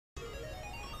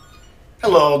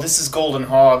Hello, this is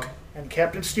goldenhog. And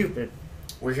Captain Stupid.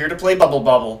 We're here to play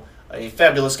Bubble, a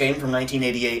fabulous game from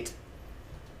 1988.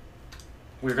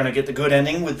 We're going to get the good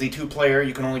ending with the two-player.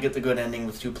 You can only get the good ending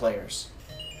with two players.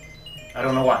 I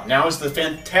don't know why. Now it is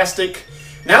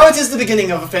the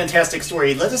beginning of a fantastic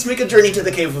story. Let us make a journey to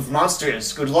the Cave of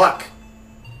Monsters. Good luck.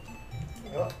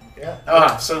 Oh,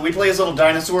 yeah. So we play as little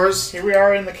dinosaurs. Here we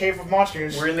are in the Cave of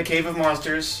Monsters. We're in the Cave of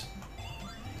Monsters.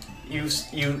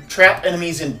 You trap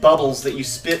enemies in bubbles that you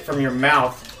spit from your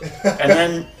mouth, and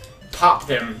then pop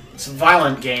them. It's a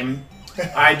violent game.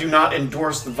 I do not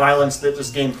endorse the violence that this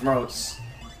game promotes.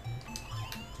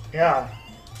 Yeah.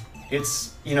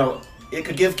 It's, it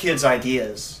could give kids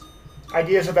ideas.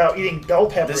 Ideas about eating bell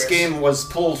peppers. This game was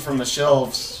pulled from the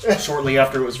shelves shortly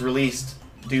after it was released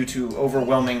due to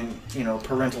overwhelming,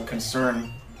 parental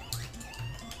concern.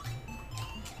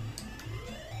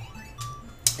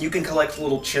 You can collect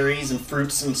little cherries and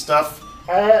fruits and stuff.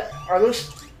 Are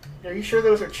you sure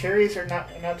those are cherries or not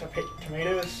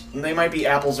tomatoes? They might be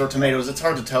apples or tomatoes. It's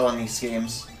hard to tell in these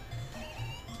games.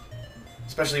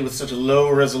 Especially with such a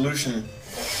low resolution.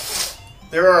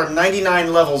 There are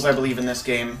 99 levels, I believe, in this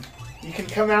game. You can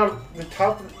come out the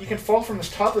top. You can fall from the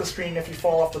top of the screen if you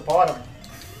fall off the bottom.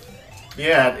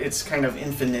 Yeah, it's kind of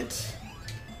infinite,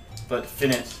 but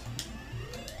finite.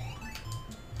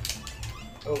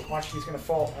 Oh, watch, he's gonna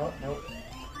fall. Oh, no.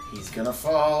 He's gonna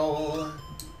fall.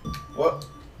 What?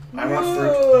 I want Whoa,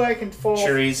 fruit. I can fall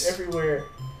Cherries. everywhere.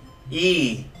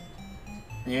 E.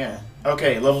 Yeah.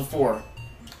 Okay, level 4.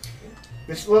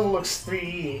 This level looks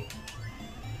 3D.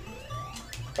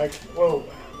 Like, whoa,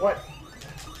 what?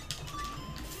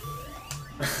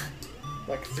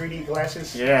 Like 3D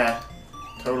glasses? Yeah,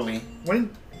 totally. When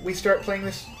did we start playing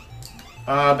this?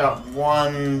 About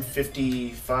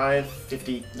 150,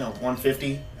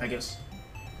 I guess.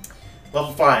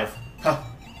 Level 5. Huh.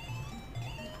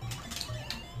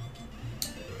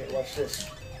 Okay, watch this.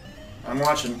 I'm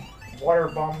watching. Water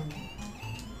bomb.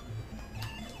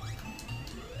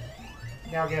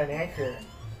 Now get an anchor.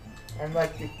 I'm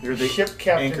like You're the ship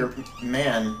captain. anchor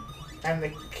man. I'm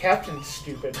the captain,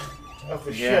 stupid, of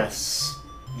the ship. Yes.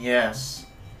 Yes.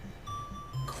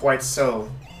 Quite so.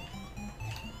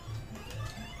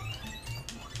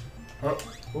 Oh,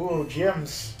 Ooh,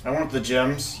 gems. I want the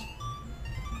gems.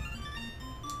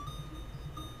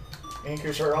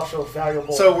 Anchors are also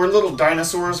valuable. So we're little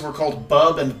dinosaurs. We're called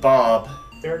Bub and Bob.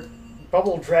 They're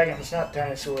bubble dragons, not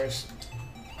dinosaurs.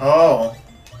 Oh.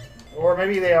 Or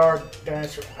maybe they are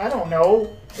dinosaurs. I don't know.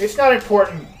 It's not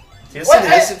important. Yes, What?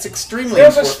 it is. It's extremely There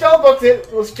was a important. spellbook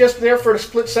that was just there for a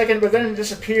split second, but then it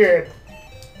disappeared.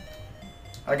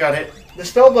 I got it. The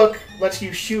spellbook lets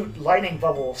you shoot lightning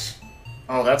bubbles.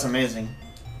 Oh, that's amazing.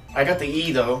 I got the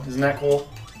E, though. Isn't that cool?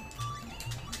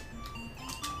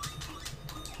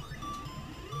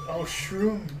 Oh,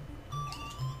 shroom.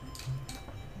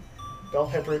 Bell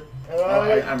pepper.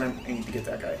 I need to get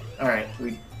that guy. Alright,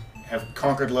 we have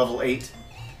conquered level 8.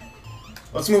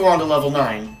 Let's move on to level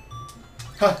 9.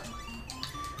 Huh.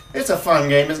 It's a fun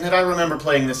game, isn't it? I remember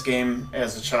playing this game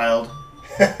as a child.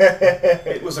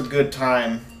 It was a good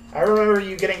time. I remember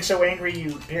you getting so angry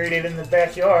you buried it in the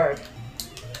backyard.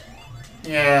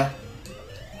 Yeah,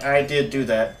 I did do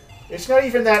that. It's not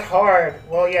even that hard.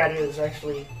 Well, yeah, it is,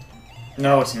 actually.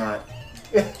 No, it's not.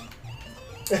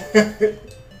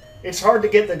 It's hard to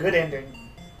get the good ending.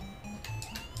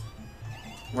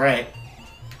 Right.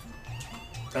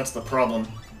 That's the problem.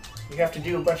 You have to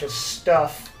do a bunch of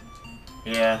stuff.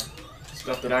 Yeah.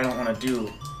 Stuff that I don't want to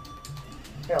do.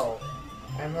 Hell,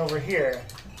 I'm over here.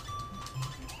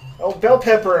 Oh, bell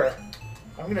pepper!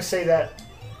 I'm gonna say that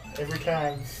every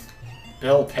time.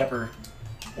 Bell pepper.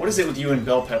 What is it with you and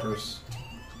bell peppers?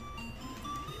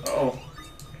 Uh-oh.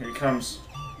 Here he comes.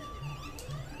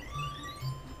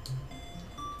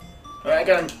 Oh, I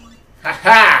got him.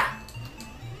 Ha-ha!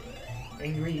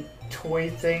 Angry toy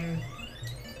thing.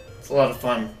 It's a lot of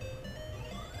fun.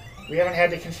 We haven't had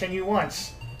to continue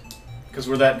once. Because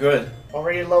we're that good.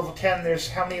 Already at level 10, there's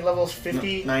how many levels?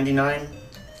 50? 99?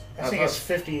 I think it's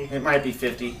 50. It might be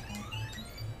 50.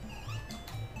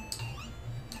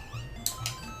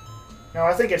 No,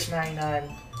 I think it's 99.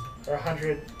 Or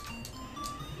 100.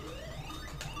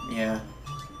 Yeah.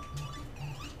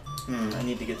 I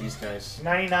need to get these guys.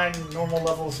 99 normal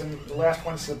levels, and the last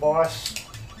one's the boss.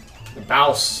 The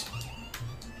boss.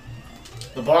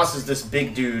 The boss is this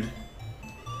big dude.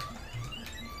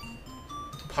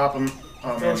 Pop him. Oh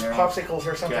man, Those they're all popsicles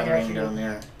or something gathering after down you.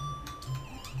 there.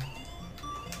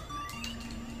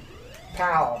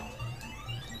 Pow.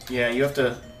 Yeah, you have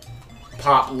to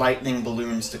pop lightning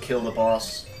balloons to kill the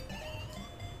boss.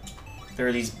 There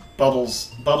are these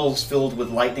bubbles filled with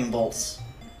lightning bolts.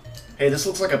 Hey, this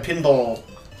looks like a pinball.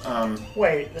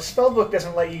 Wait, the spellbook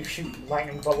doesn't let you shoot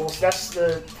lightning bubbles. That's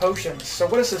the potions. So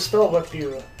what does the spellbook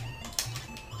do?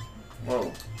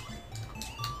 Whoa.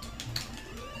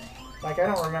 Like, I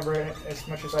don't remember it as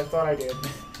much as I thought I did.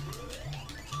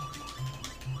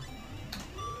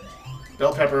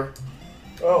 Bell pepper.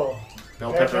 Oh.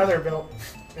 Bell There's pepper. another bell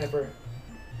pepper.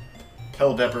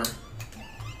 Bell pepper.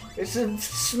 It's a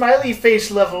smiley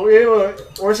face level. Ew.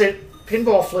 Or is it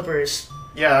pinball flippers?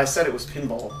 Yeah, I said it was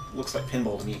pinball. Looks like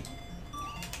pinball to me.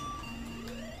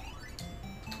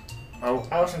 Oh.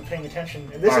 I wasn't paying attention.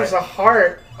 This All is right. a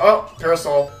heart. Oh,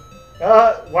 parasol.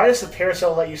 Why does the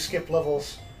parasol let you skip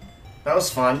levels? That was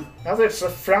fun. Now that it's a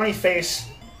frowny face,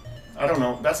 I don't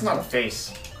know. That's not a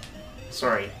face.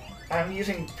 Sorry. I'm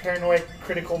using paranoid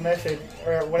critical method,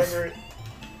 or whatever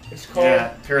it's called.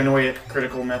 Yeah, paranoid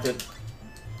critical method.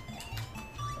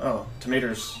 Oh,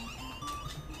 tomatoes.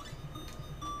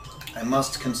 I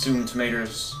must consume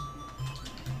tomatoes.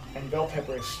 And bell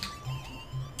peppers.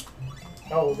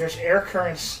 Oh, there's air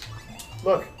currents.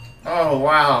 Look. Oh,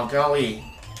 wow, golly.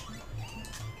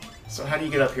 So how do you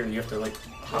get up here? You have to, like,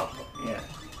 hop. Yeah.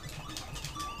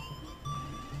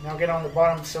 Now get on the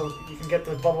bottom so you can get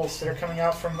the bubbles that are coming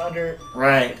out from under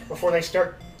Right. before they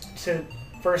start to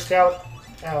burst out.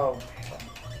 Oh.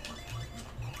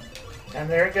 And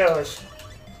there it goes.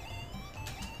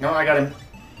 No, I got him.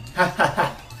 Ha ha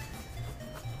ha.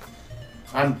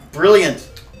 I'm brilliant.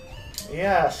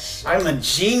 Yes. I'm a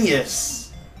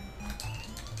genius.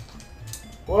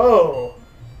 Whoa.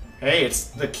 Hey, it's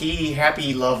the key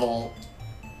happy level.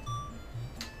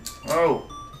 Oh.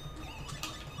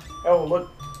 Oh,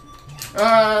 look.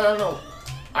 No.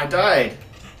 I died.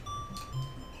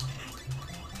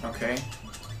 Okay.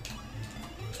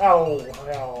 Oh,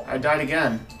 well. I died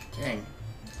again. Dang.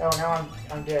 Oh, now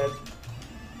I'm dead.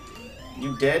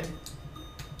 You dead?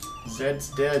 Zed's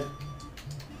dead.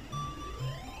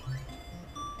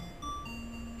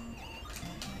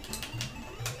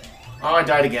 Oh, I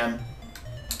died again.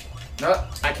 No,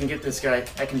 I can get this guy.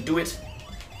 I can do it.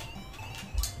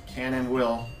 Can and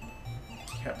will.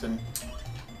 Captain.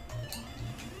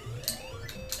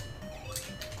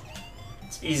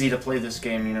 It's easy to play this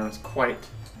game, you know, it's quite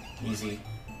easy.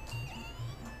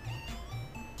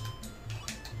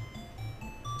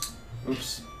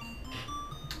 Oops.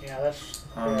 Yeah, that's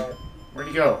bad. Where'd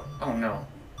he go? Oh no.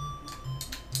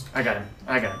 I got him.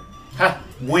 I got him. Ha!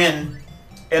 Win!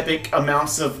 Epic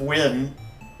amounts of win.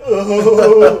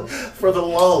 Oh. For the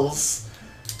lulls.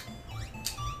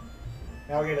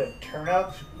 Now we get a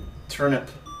turnip.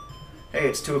 Turnip. Hey,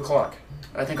 it's 2 o'clock.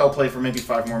 I think I'll play for maybe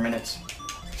 5 more minutes.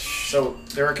 So,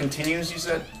 there are continues, you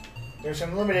said? There's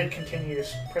unlimited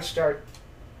continues. Press start.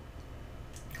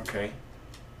 Okay.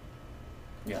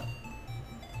 Yeah.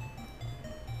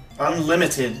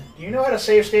 Unlimited. Do you know how to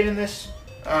save state in this?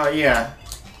 Yeah.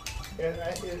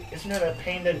 Isn't it a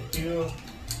pain to do?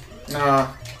 Nah.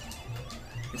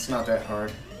 It's not that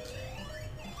hard.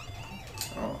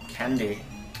 Oh, candy.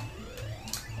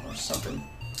 Or something.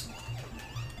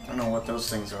 I don't know what those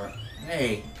things are.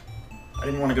 Hey! I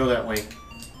didn't want to go that way.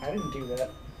 I didn't do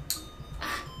that.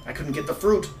 I couldn't get the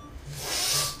fruit!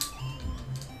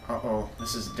 Uh-oh.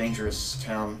 This is a dangerous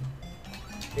town.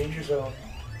 Danger zone.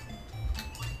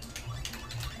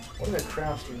 What do the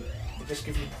crowns do? They just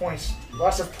give you points.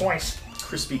 Lots of points.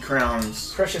 Crispy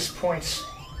crowns. Precious points.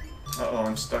 Uh-oh,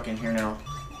 I'm stuck in here now.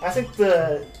 I think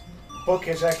the book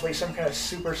is actually some kind of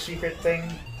super secret thing.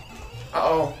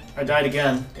 Uh-oh, I died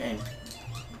again. Dang.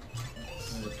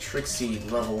 This is a tricksy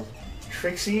level.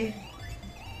 Trixie?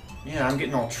 Yeah, I'm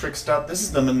getting all tricked up. This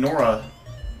is the menorah.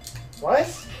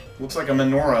 What? Looks like a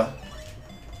menorah.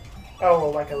 Oh,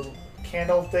 like a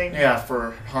candle thing? Yeah,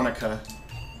 for Hanukkah.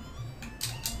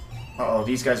 Uh-oh,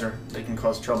 these guys they can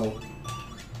cause trouble.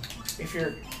 If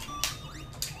you're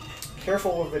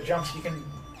careful with the jumps, you can,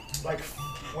 like,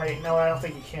 wait, no, I don't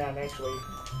think you can, actually.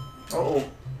 Uh-oh.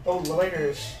 Oh,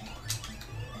 lighters.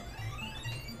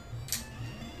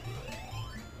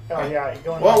 Oh, yeah, you're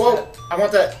going Whoa, like whoa! that. I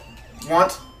want that.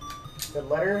 Want? The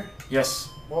letter? Yes.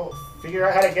 Well, figure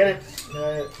out how to get it.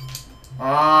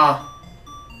 Ah.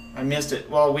 I missed it.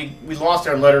 Well, we lost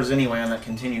our letters anyway on that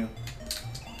continue.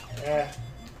 They're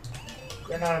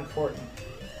not important.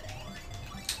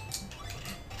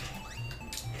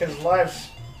 Because lives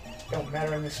don't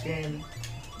matter in this game.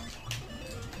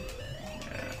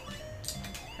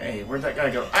 Hey, where'd that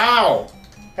guy go? Ow!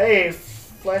 Hey,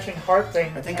 flashing heart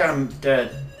thing. I think I'm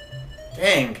dead.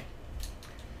 Dang.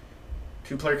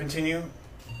 2-player continue?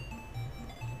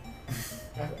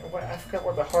 I forgot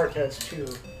what the heart does, too.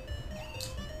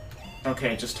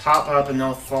 Okay, just hop up and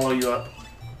they'll follow you up.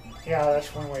 Yeah,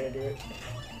 that's one way to do it.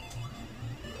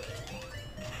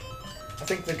 I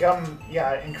think the gum,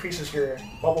 yeah, it increases your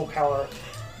bubble power.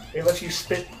 It lets you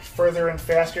spit further and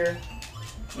faster.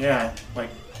 Yeah, like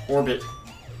Orbit,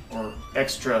 or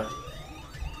Extra,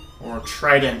 or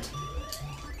Trident.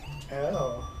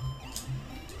 Oh.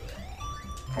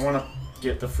 I want to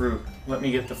get the fruit. Let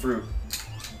me get the fruit.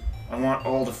 I want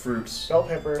all the fruits. Bell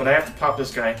pepper. But I have to pop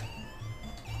this guy.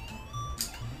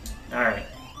 Alright.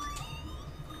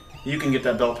 You can get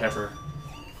that bell pepper.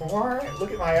 Alright,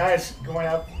 look at my eyes going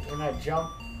up when I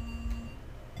jump.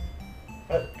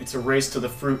 It's a race to the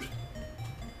fruit.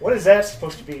 What is that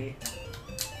supposed to be?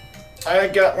 I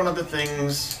got one of the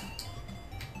things.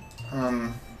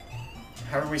 How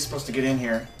are we supposed to get in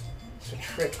here? It's a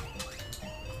trick.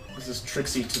 This is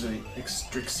Trixie to the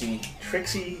Extrixie.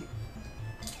 Trixie.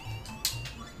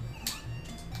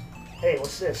 Hey,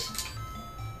 what's this?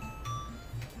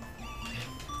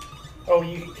 Oh,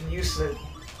 you can use the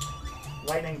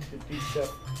lightning to do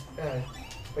stuff.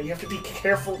 But you have to be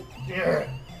careful. Ugh.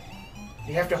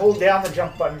 You have to hold down the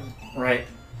jump button. Right.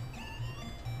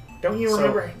 Don't you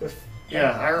remember?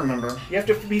 Yeah, I remember. You have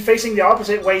to be facing the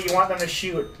opposite way you want them to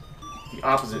shoot. The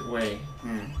opposite way.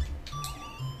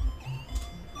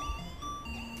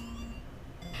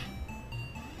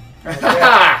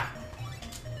 Yeah.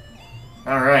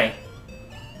 Alright.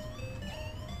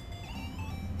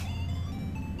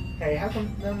 Hey, how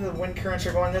come none of the wind currents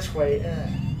are going this way?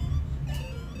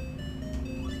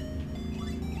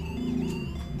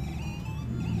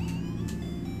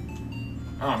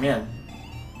 Oh man.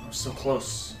 I was so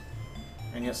close.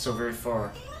 And yet so very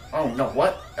far. Oh no,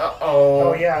 what? Uh-oh.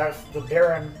 Oh yeah, the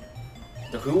Baron.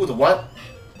 The who? The what?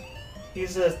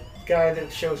 He's the guy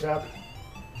that shows up.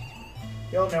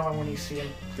 You'll know him when you see him.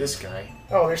 This guy.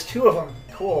 Oh, there's two of them.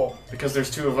 Cool. Because there's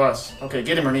two of us. Okay,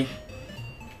 get him, Ernie.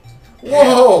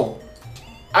 Whoa!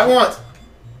 I want...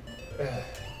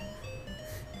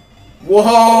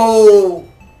 Whoa!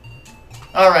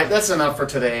 Alright, that's enough for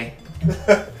today.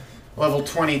 Level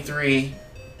 23.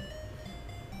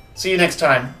 See you next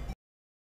time.